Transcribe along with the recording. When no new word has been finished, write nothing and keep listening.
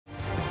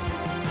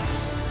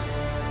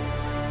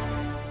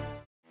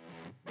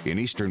In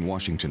eastern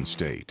Washington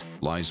state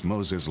lies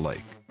Moses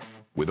Lake,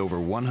 with over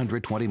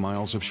 120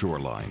 miles of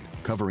shoreline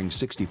covering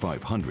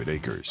 6,500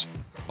 acres.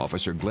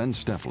 Officer Glenn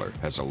Steffler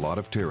has a lot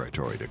of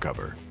territory to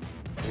cover.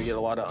 We get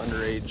a lot of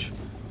underage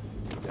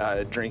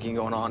drinking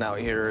going on out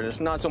here. And it's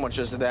not so much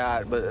just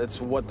that, but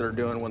it's what they're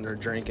doing when they're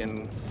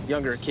drinking.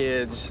 Younger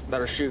kids that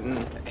are shooting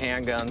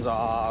handguns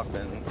off,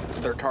 and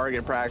they're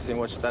target practicing,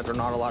 which that they're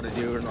not allowed to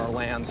do in our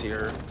lands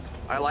here.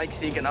 I like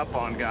sneaking up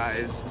on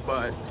guys,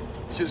 but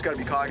you just gotta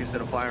be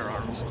cognizant of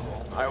firearms.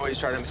 I always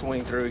try to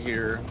swing through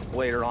here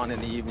later on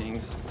in the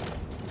evenings.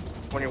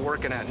 When you're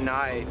working at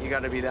night, you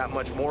gotta be that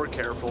much more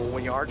careful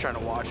when you are trying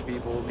to watch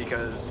people,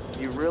 because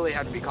you really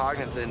have to be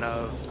cognizant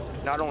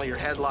of not only your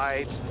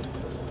headlights,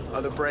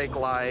 of the brake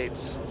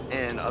lights,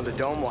 and of the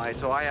dome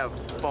lights. So I have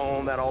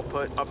foam that I'll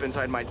put up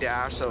inside my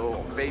dash,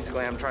 so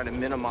basically I'm trying to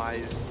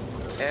minimize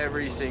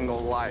every single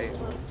light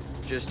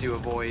just to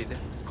avoid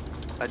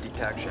a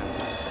detection.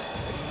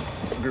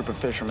 A group of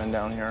fishermen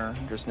down here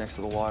just next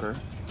to the water,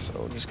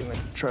 so just gonna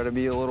try to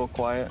be a little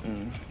quiet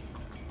and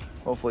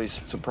hopefully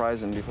surprise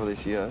them before they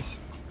see us.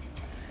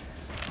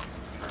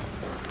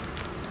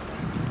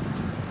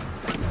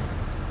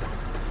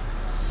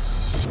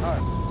 All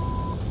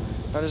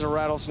right, that is a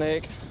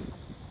rattlesnake.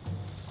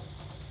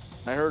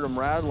 I heard him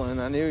rattling.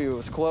 I knew he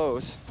was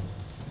close.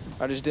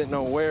 I just didn't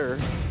know where.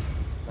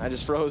 I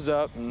just froze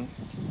up and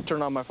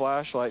turned on my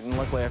flashlight, and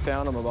luckily I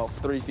found him about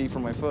 3 feet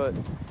from my foot.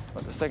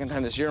 But the second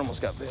time this year, I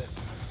almost got bit.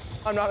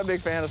 I'm not a big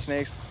fan of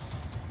snakes.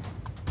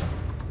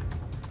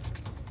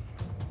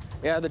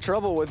 Yeah, the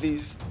trouble with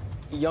these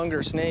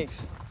younger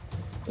snakes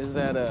is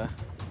that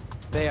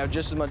they have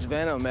just as much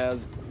venom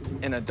as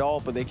an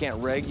adult, but they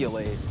can't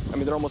regulate. I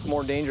mean, they're almost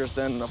more dangerous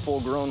than a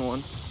full-grown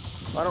one.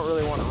 I don't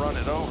really want to run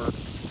it over,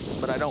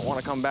 but I don't want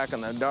to come back in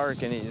the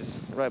dark and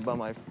he's right by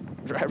my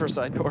driver's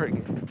side door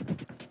again.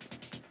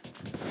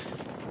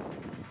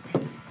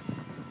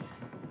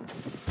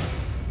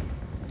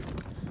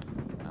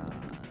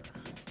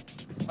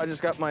 I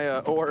just got my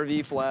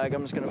ORV flag.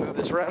 I'm just gonna move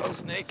this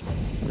rattlesnake.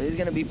 He's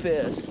gonna be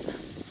pissed.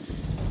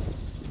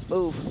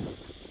 Move,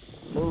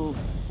 move.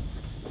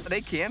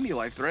 They can be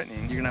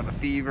life-threatening. You're gonna have a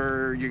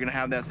fever, you're gonna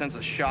have that sense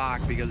of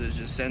shock because it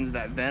just sends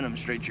that venom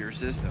straight to your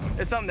system.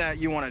 It's something that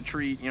you wanna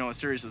treat, as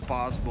serious as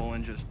possible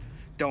and just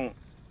don't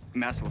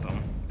mess with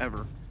them,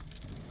 ever.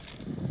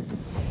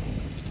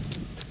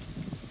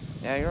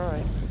 Yeah, you're all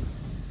right.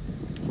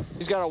 You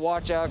just gotta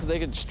watch out because they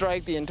could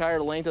strike the entire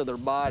length of their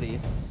body.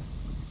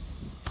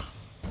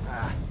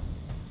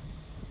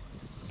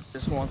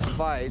 Just wants to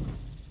fight.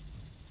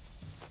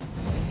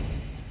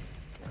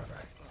 You're all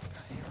right. You're all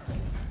right. You're all right.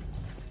 You're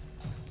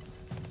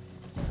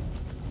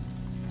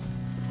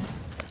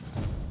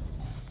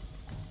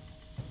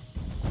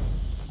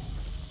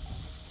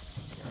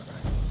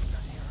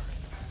all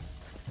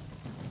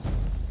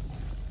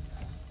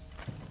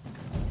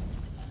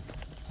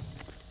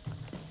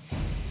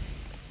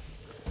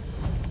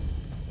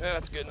right. Yeah,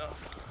 that's good enough.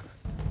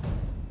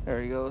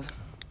 There he goes.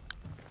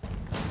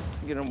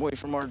 Get him away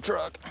from our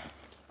truck.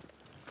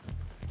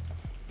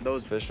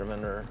 Those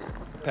fishermen are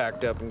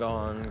packed up and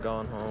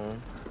gone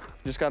home.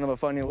 Just kind of a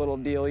funny little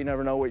deal. You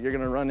never know what you're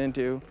gonna run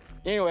into.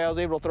 Anyway, I was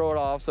able to throw it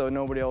off so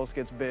nobody else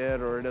gets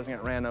bit or it doesn't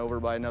get ran over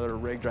by another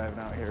rig driving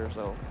out here,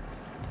 so.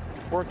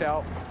 Worked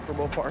out for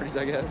both parties,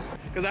 I guess.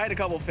 Because I had a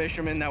couple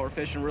fishermen that were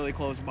fishing really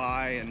close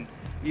by, and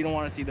you don't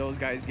want to see those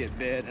guys get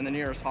bit. And the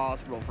nearest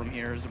hospital from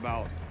here is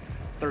about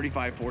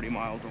 35, 40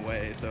 miles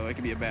away, so it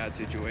could be a bad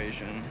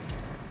situation.